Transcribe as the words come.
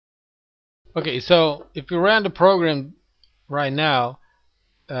Okay, so if you ran the program right now,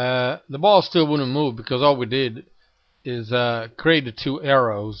 the ball still wouldn't move because all we did is create the two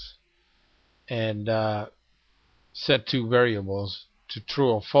arrows and set two variables to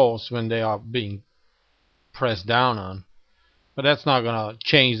true or false when they are being pressed down on. But that's not gonna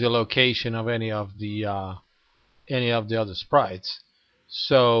change the location of any of the other sprites.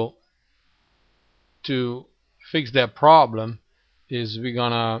 So to fix that problem is we're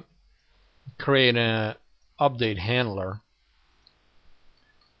gonna create an update handler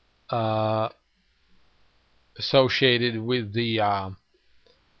uh, associated with the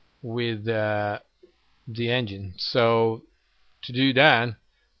engine. So to do that,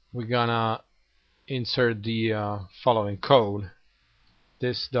 we're gonna insert the following code: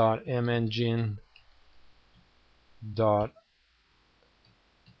 this dot AndEngine dot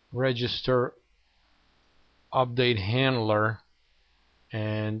register update handler,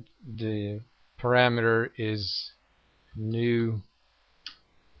 and the parameter is new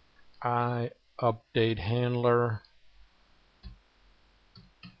update handler,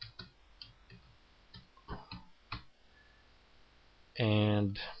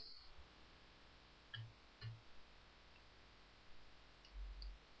 and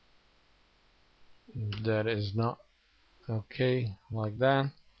that is not okay, like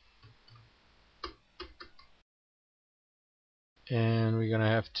that. And we're gonna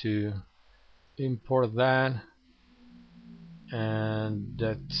have to import that, and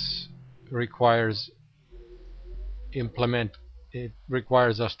that requires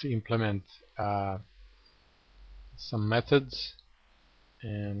us to implement some methods.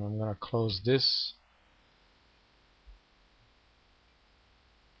 And I'm gonna close this.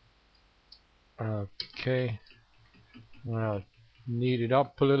 Okay, I'm gonna knead it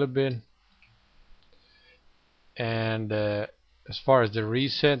up a little bit. And as far as the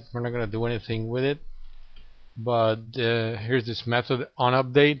reset, we're not gonna do anything with it, but here's this method on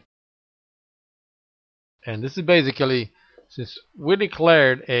update. And this is basically, since we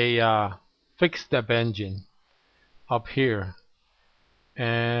declared a fixed step engine up here,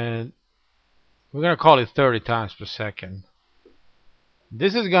 and we're gonna call it 30 times per second.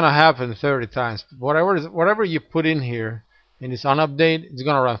 This is gonna happen 30 times. Whatever you put in here and it's on update, it's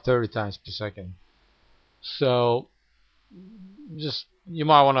gonna run 30 times per second. So just, you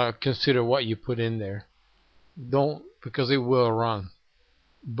might want to consider what you put in there. Don't, because it will run.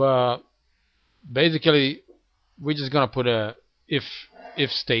 But basically, we're just gonna put a if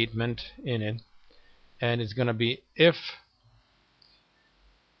statement in it, and it's gonna be if,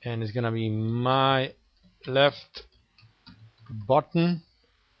 and it's gonna be my left button,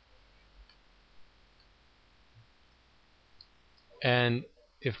 and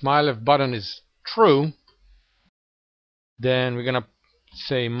if my left button is true, then we're gonna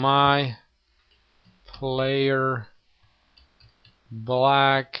say my player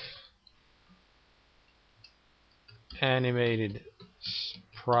black animated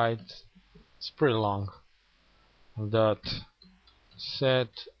sprite, it's pretty long, dot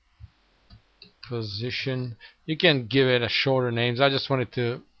set position. You can give it a shorter names. I just wanted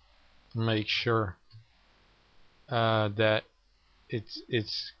to make sure that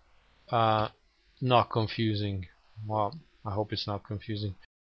it's not confusing. Well, I hope it's not confusing.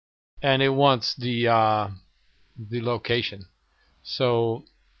 And it wants the location, so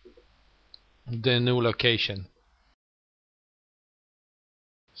the new location.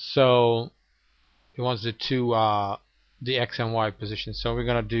 So it wants the two the X and Y position. So we're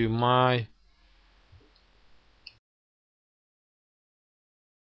gonna do my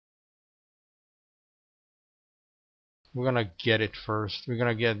we're gonna get it first. We're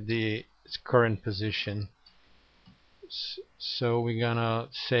gonna get its current position. So we're gonna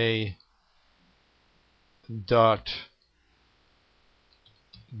say dot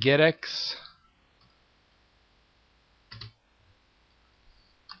get X,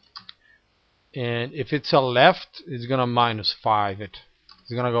 and if it's a left, it's gonna -5 it.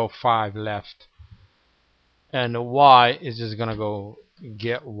 It's gonna go 5 left, and the Y is just gonna go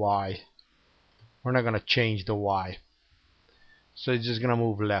get Y. We're not gonna change the Y, so it's just gonna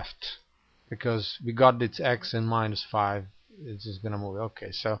move left because we got its X and -5. It's just gonna move.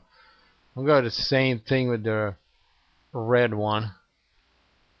 Okay, so I'm gonna do the same thing with the red one.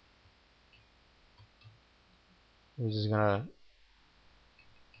 We're just gonna,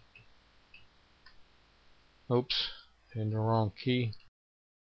 oops, in the wrong key.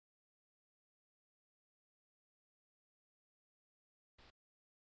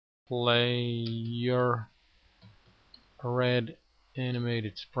 Player red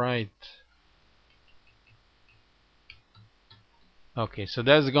animated sprite. Okay, so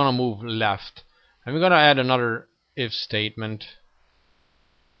that's gonna move left, and we're gonna add another if statement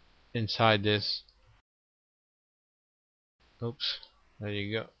inside this. Oops, there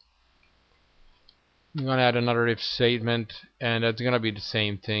you go. I'm gonna add another if statement, and that's gonna be the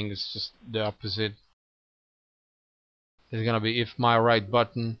same thing. It's just the opposite. It's gonna be if my right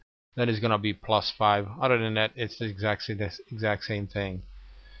button, then it's gonna be +5. Other than that, it's the exact same thing.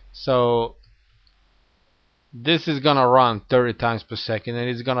 So this is gonna run 30 times per second, and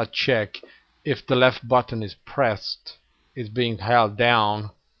it's gonna check if the left button is pressed, is being held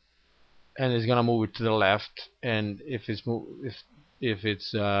down, and it's gonna move it to the left. And if it's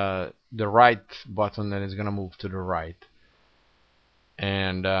the right button, then it's gonna move to the right.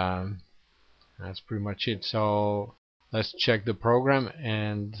 And that's pretty much it. So let's check the program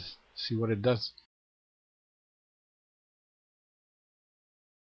and see what it does.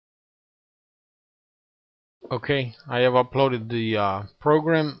 Okay, I have uploaded the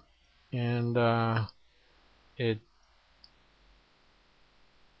program, and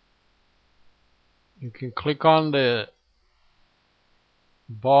you can click on the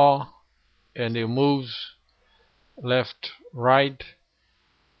ball and it moves left, right,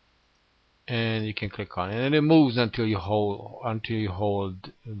 and you can click on it, and it moves until you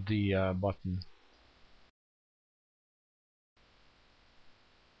hold the button.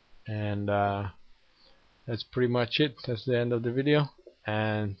 And that's pretty much it. That's the end of the video,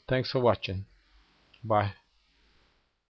 and thanks for watching. Bye.